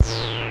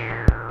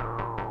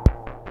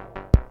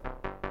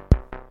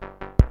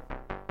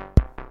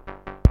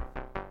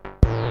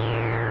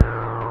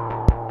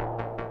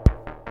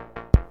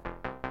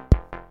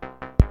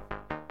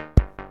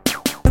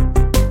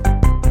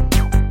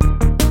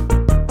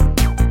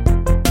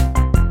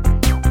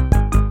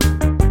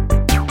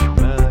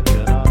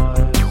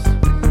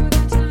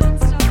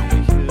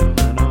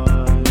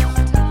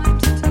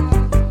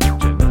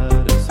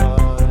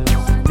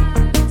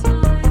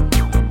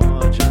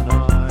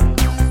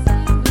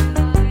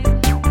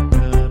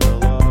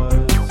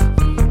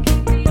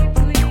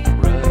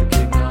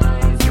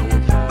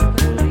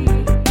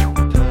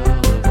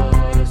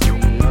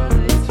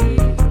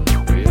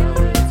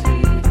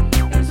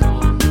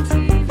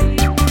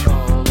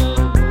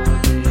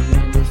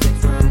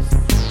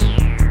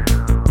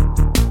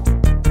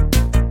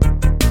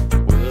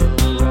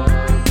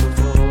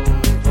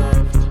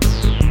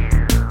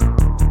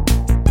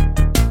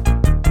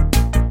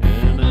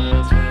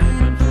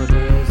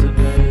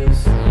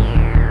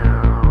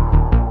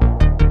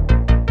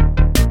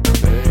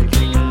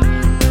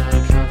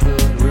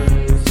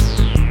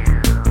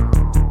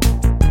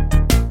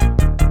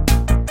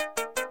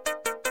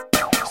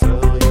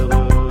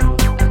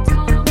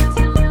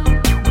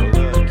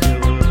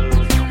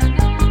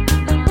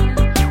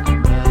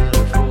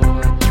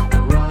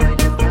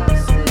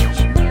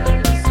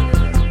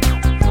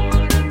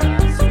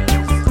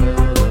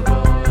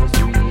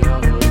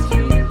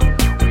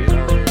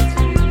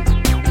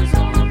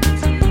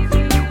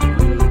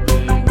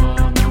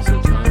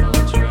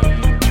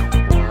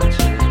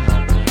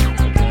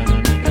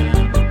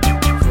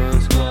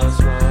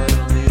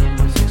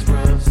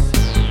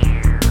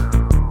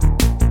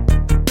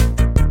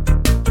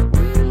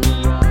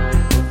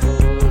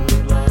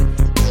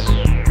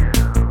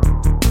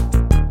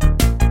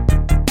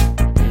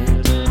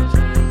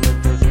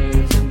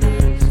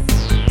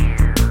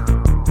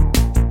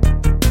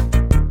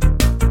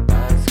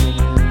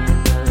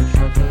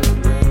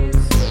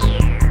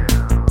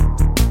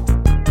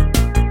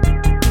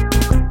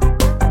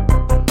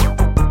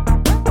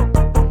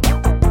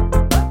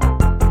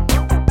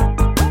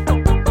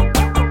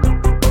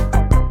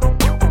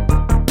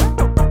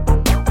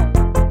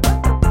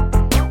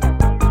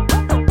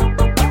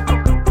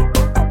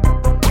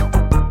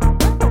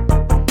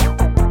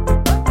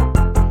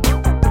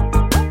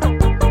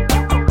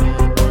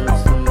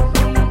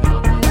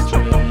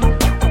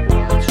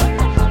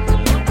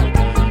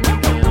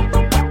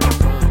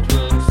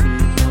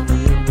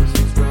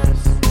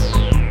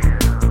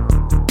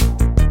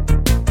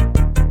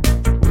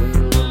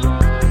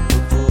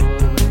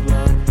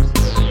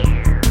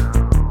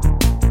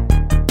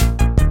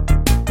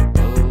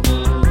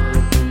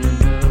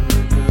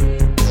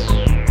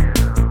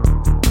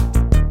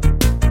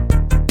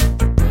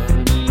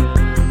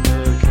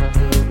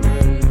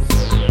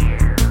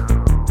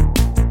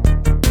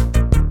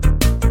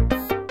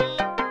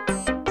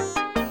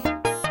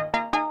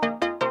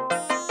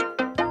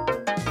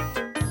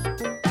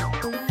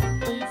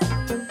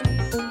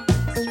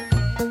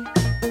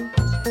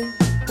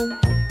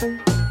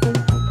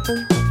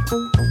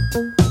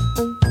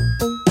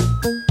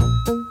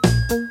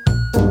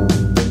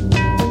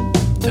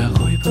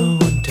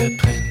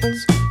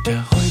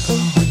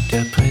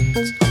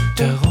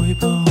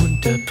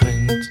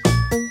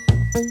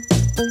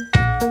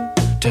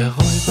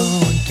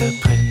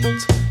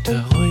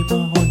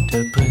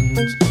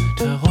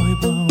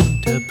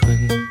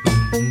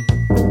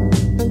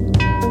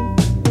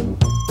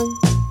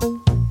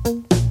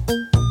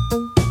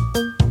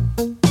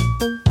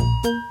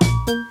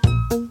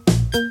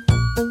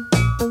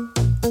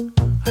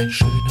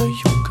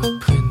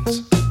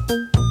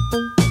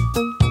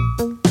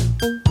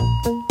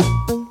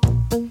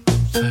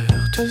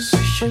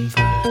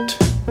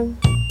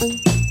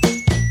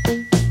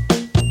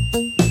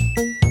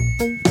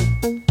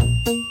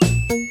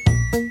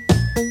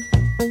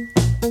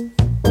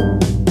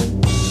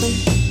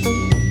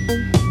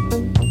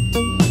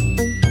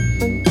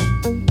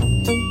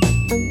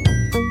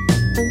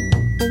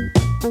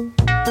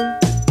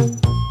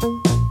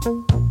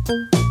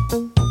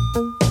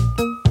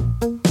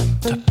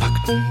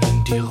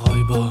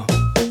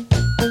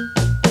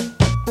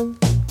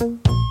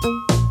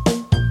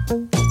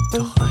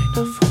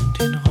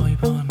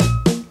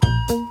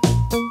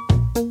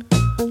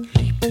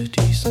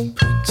diesen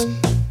Prinzen.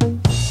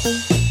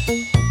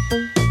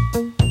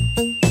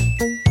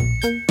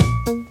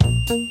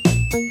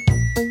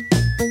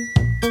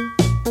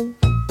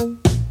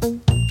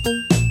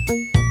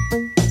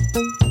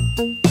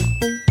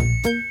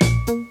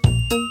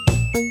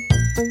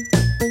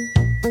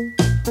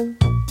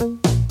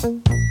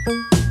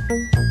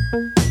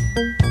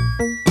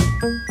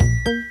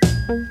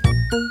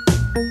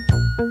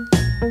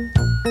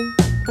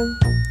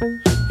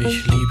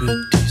 Ich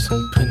liebe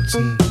diesen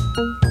Prinzen.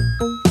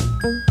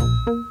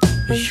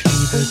 Ich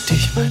liebe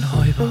dich, mein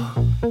Räuber.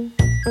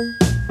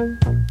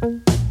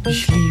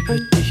 Ich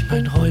liebe dich,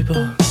 mein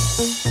Räuber.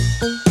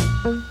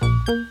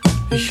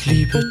 Ich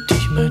liebe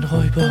dich, mein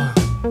Räuber.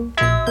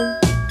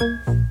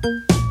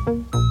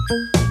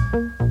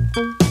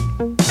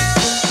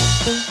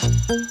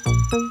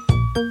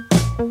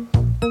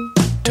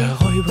 Der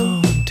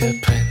Räuber und der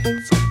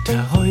Prinz,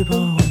 der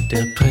Räuber und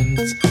der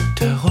Prinz,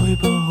 der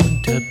Räuber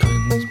und der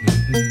Prinz.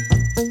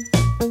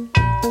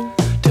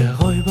 Der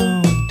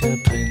Räuber und der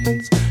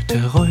Prinz,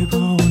 der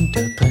Räuber und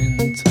der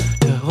Prinz,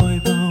 der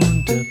Räuber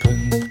und der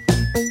Prinz.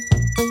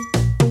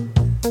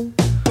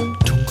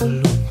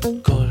 Dunkel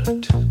und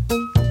Gold.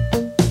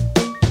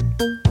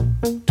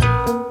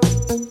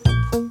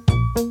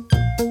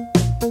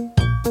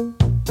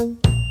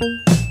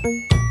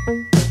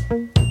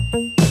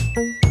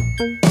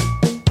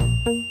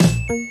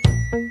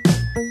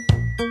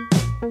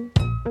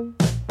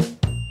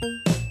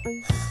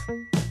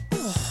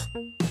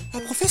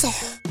 Herr Professor,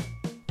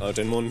 Halt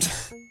den Mund.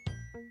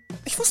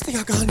 ich wusste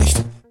ja gar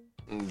nicht.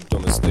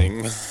 Dummes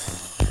Ding.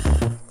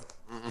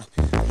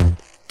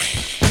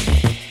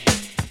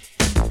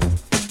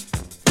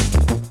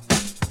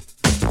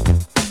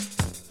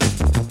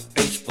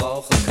 Ich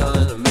brauche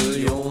keine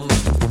Million,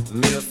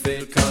 mir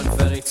fehlt kein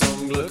Pfennig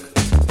zum Glück.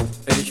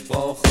 Ich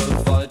brauche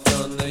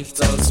weiter nichts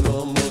als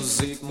nur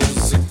Musik,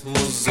 Musik,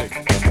 Musik.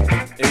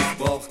 Ich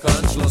brauche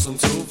kein Schloss, um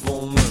zu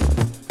wohnen,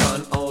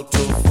 kein Auto,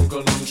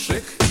 funkeln und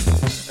schick.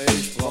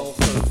 Ich brauche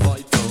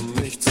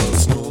weiter nichts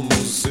als nur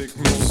Musik,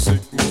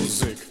 Musik,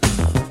 Musik.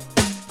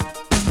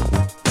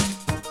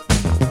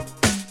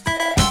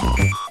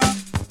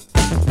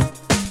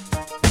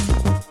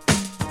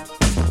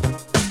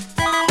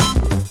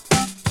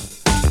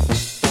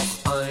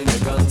 Doch eine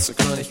ganze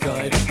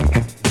Kleinigkeit,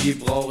 die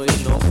brauche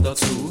ich noch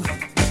dazu.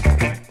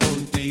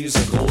 Und diese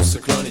große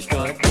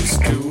Kleinigkeit bist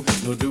du,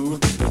 nur du,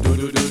 nur du,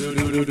 du, du, du,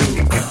 du, du, du.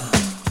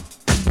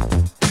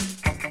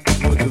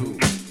 Nur du.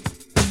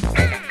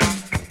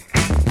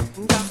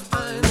 Doch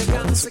eine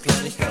ganze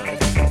Kleinigkeit,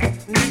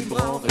 die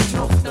brauche ich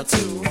noch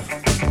dazu.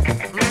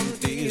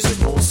 Und diese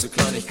große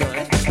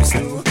Kleinigkeit bist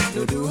du,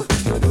 nur du,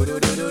 nur du, du,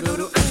 du, du, du,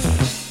 du.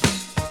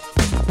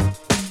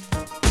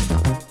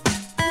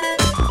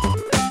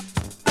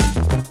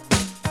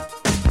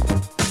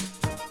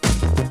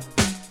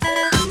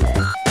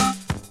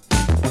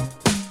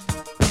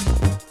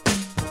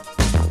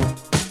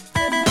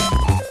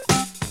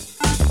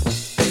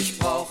 Ich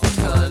brauche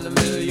keine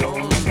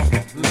Million,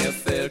 mir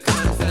fehlt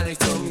kein Pfennig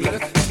zum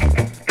Glück.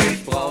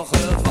 Ich brauche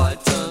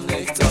weiter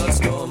nichts als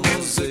nur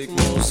Musik,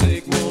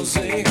 Musik,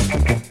 Musik.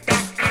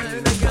 Doch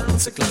eine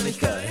ganze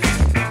Kleinigkeit,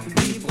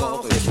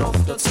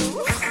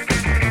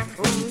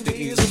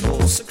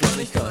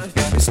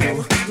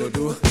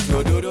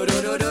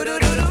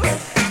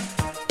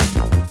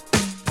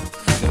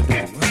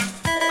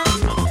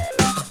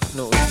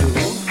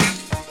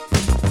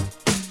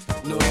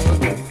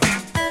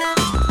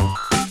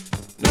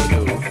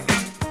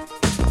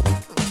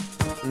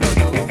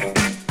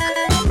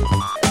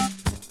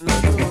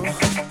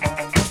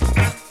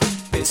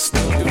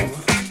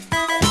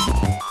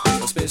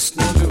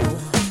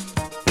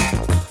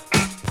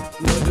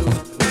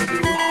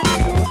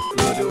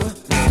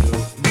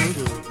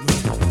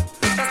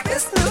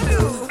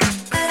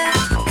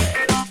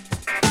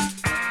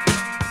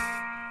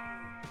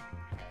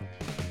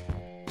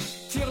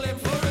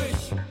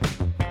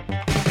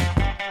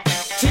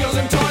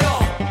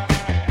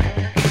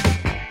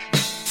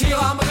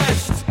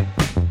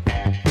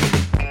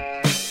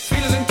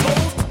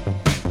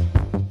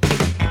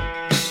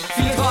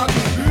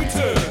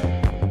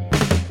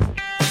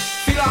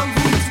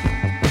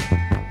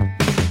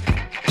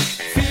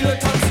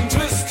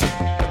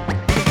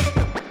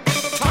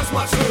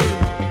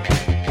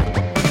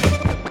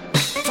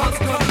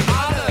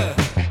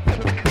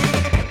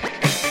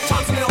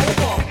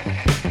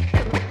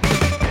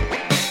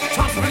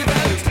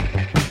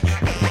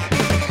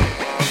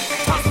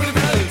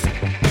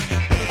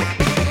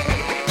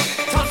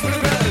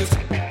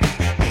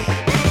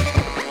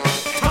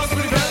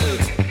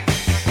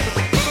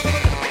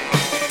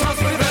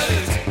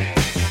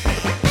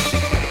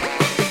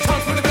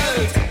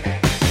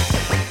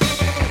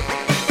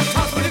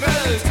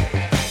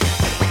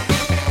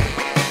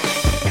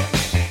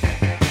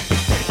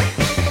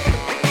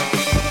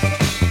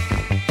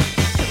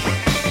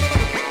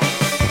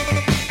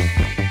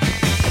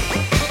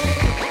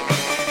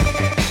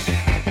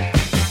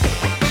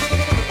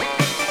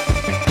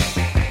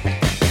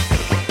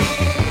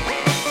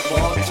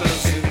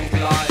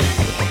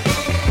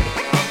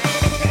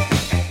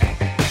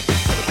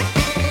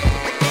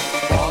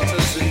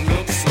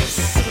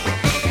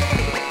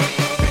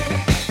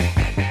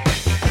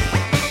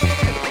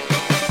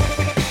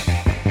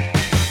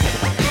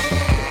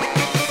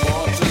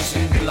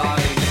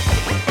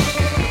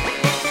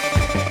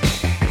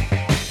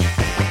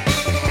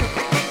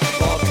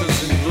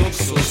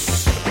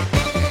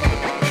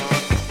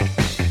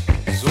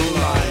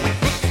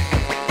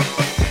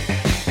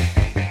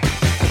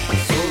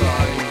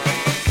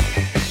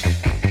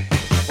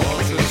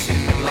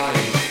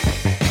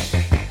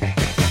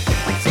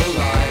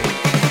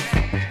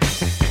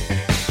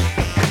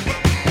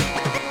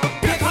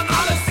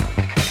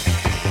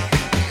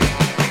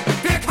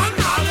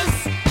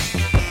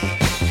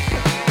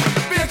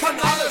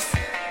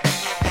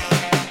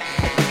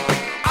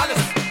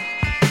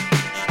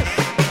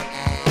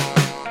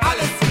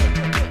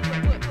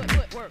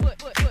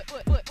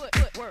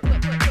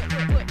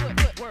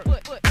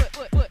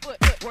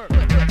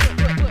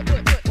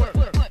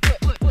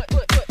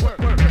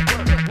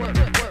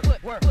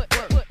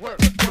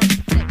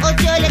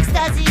 Odio el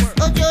éxtasis,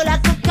 odio la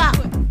coca.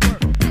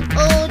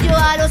 Odio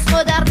a los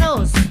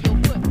modernos.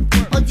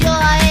 Odio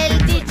a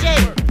el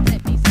DJ.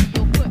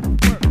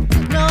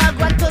 No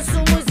aguanto su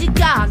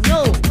música,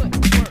 no.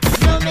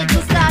 No me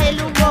gusta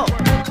el humo.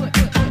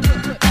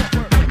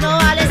 No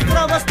al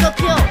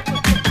estroboscopio.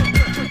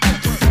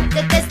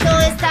 Detesto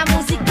esta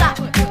música.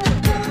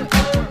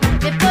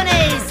 Me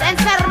ponéis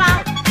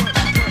enferma.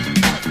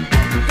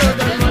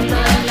 Todo el mundo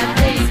en la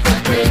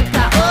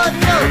discoteca. Oh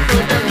no,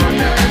 todo el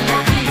mundo en la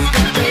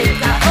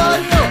discoteca. Oh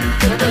no,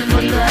 todo el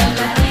mundo en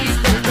la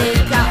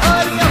discoteca.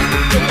 Oh no,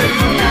 todo el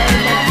mundo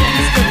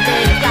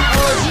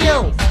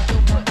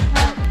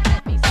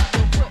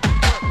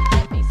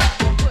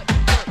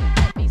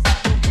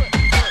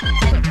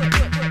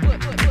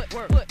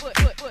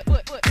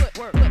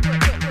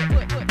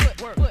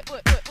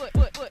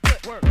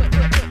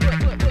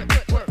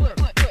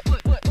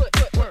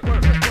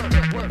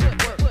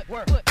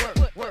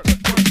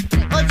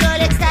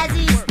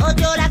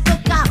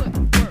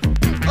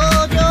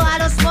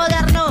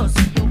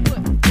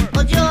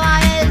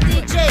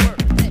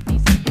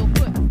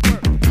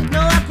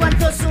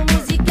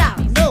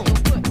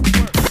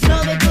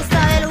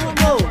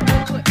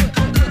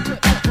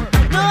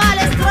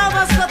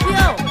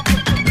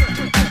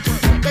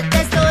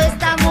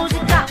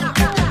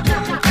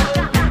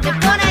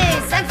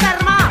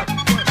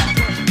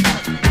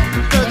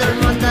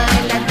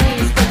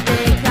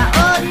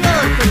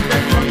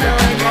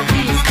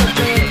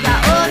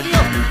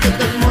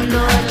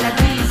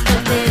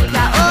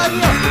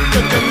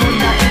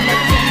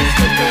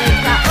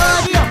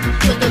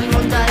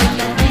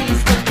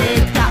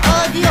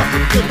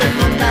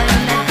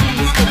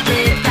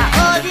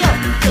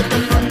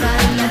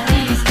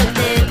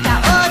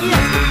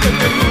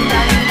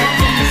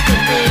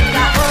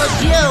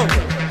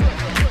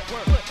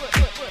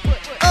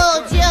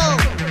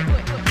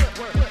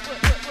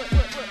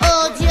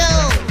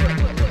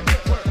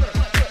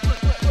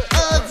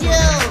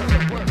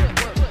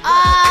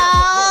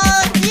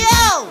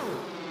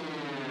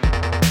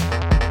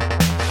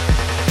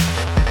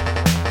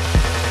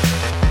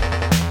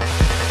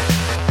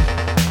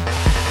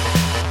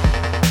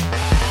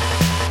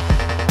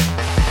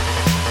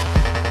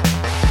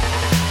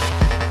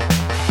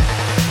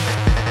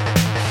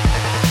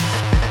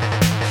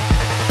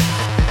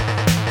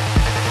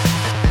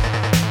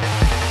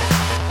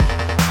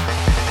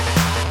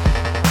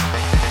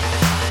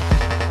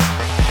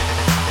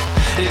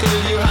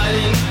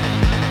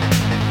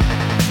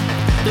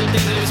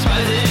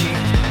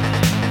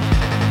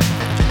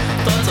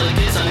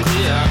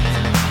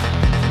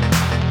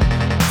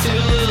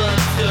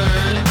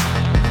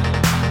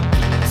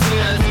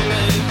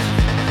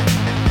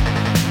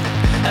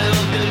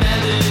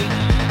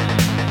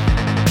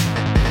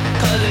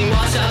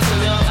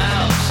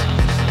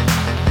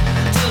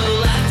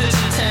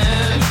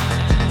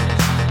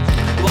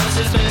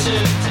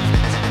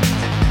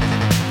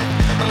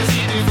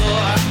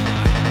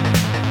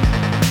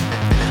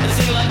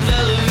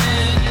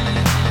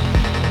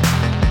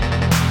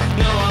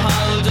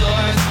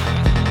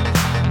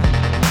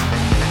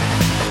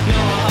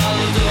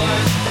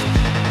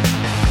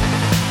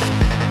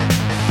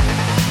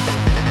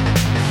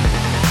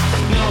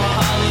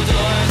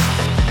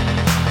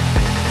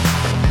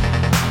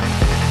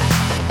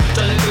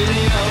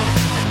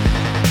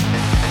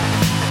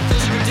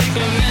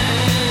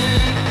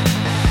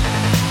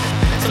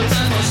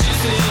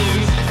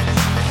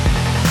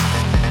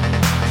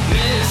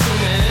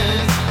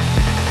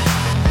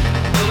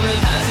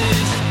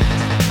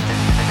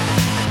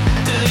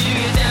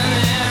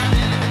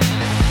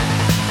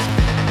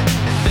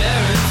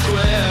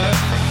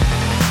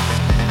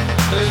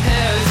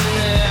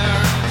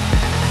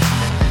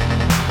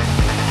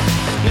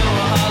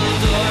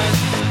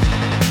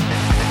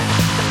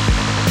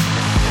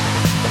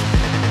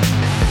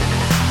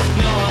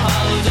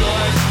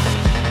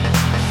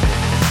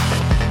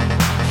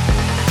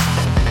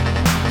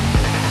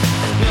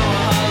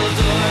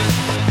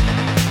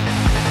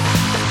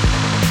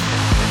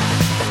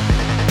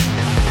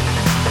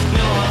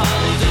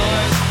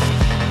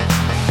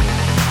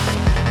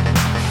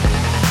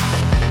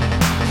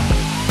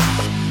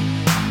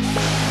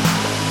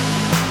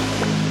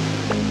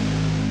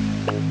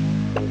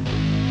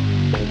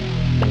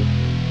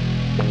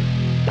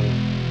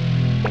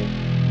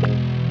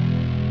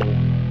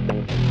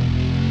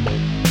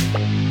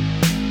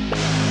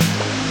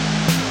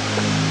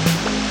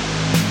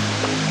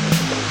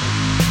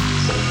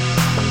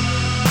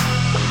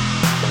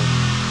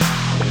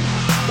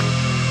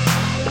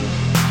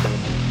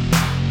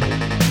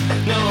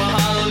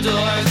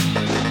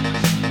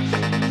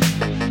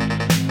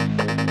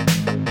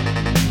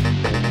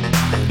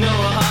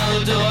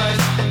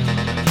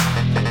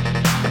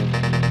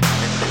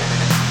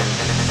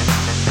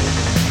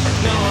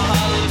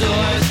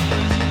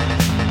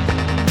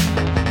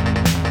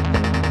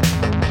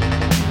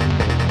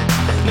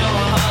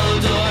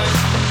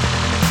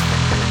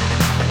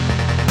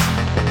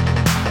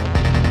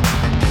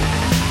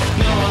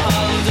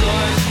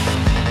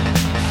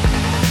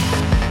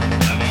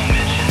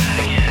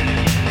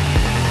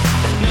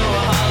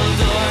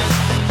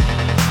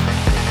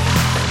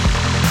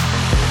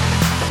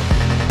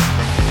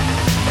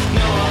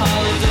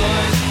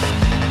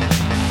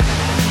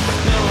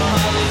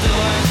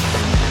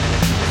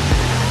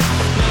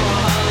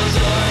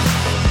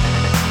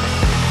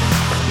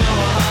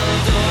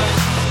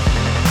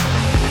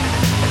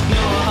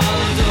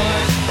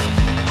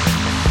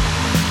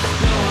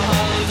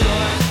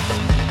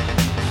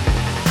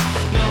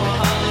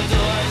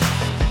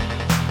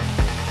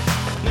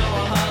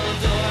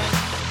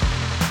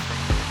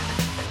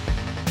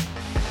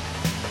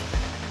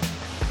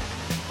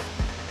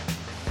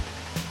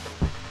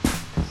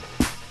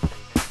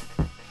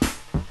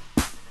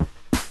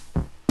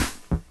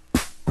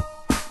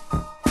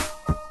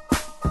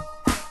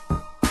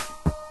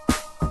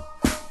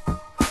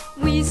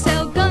We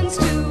sell guns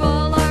to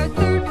all our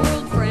third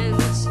world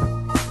friends.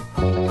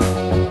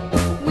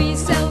 We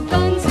sell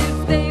guns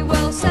if they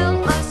will sell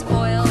us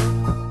oil.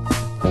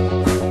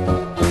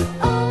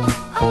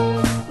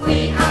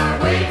 We are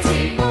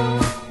waiting.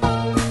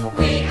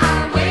 We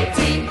are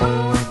waiting.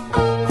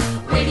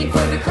 Waiting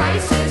for the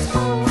crisis.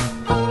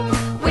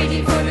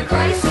 Waiting for the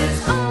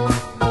crisis.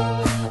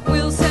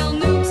 We'll sell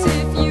nukes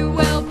if you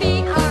will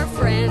be our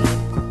friend.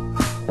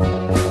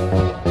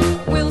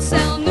 We'll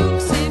sell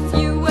nukes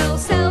if you will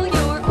sell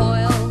your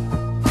oil.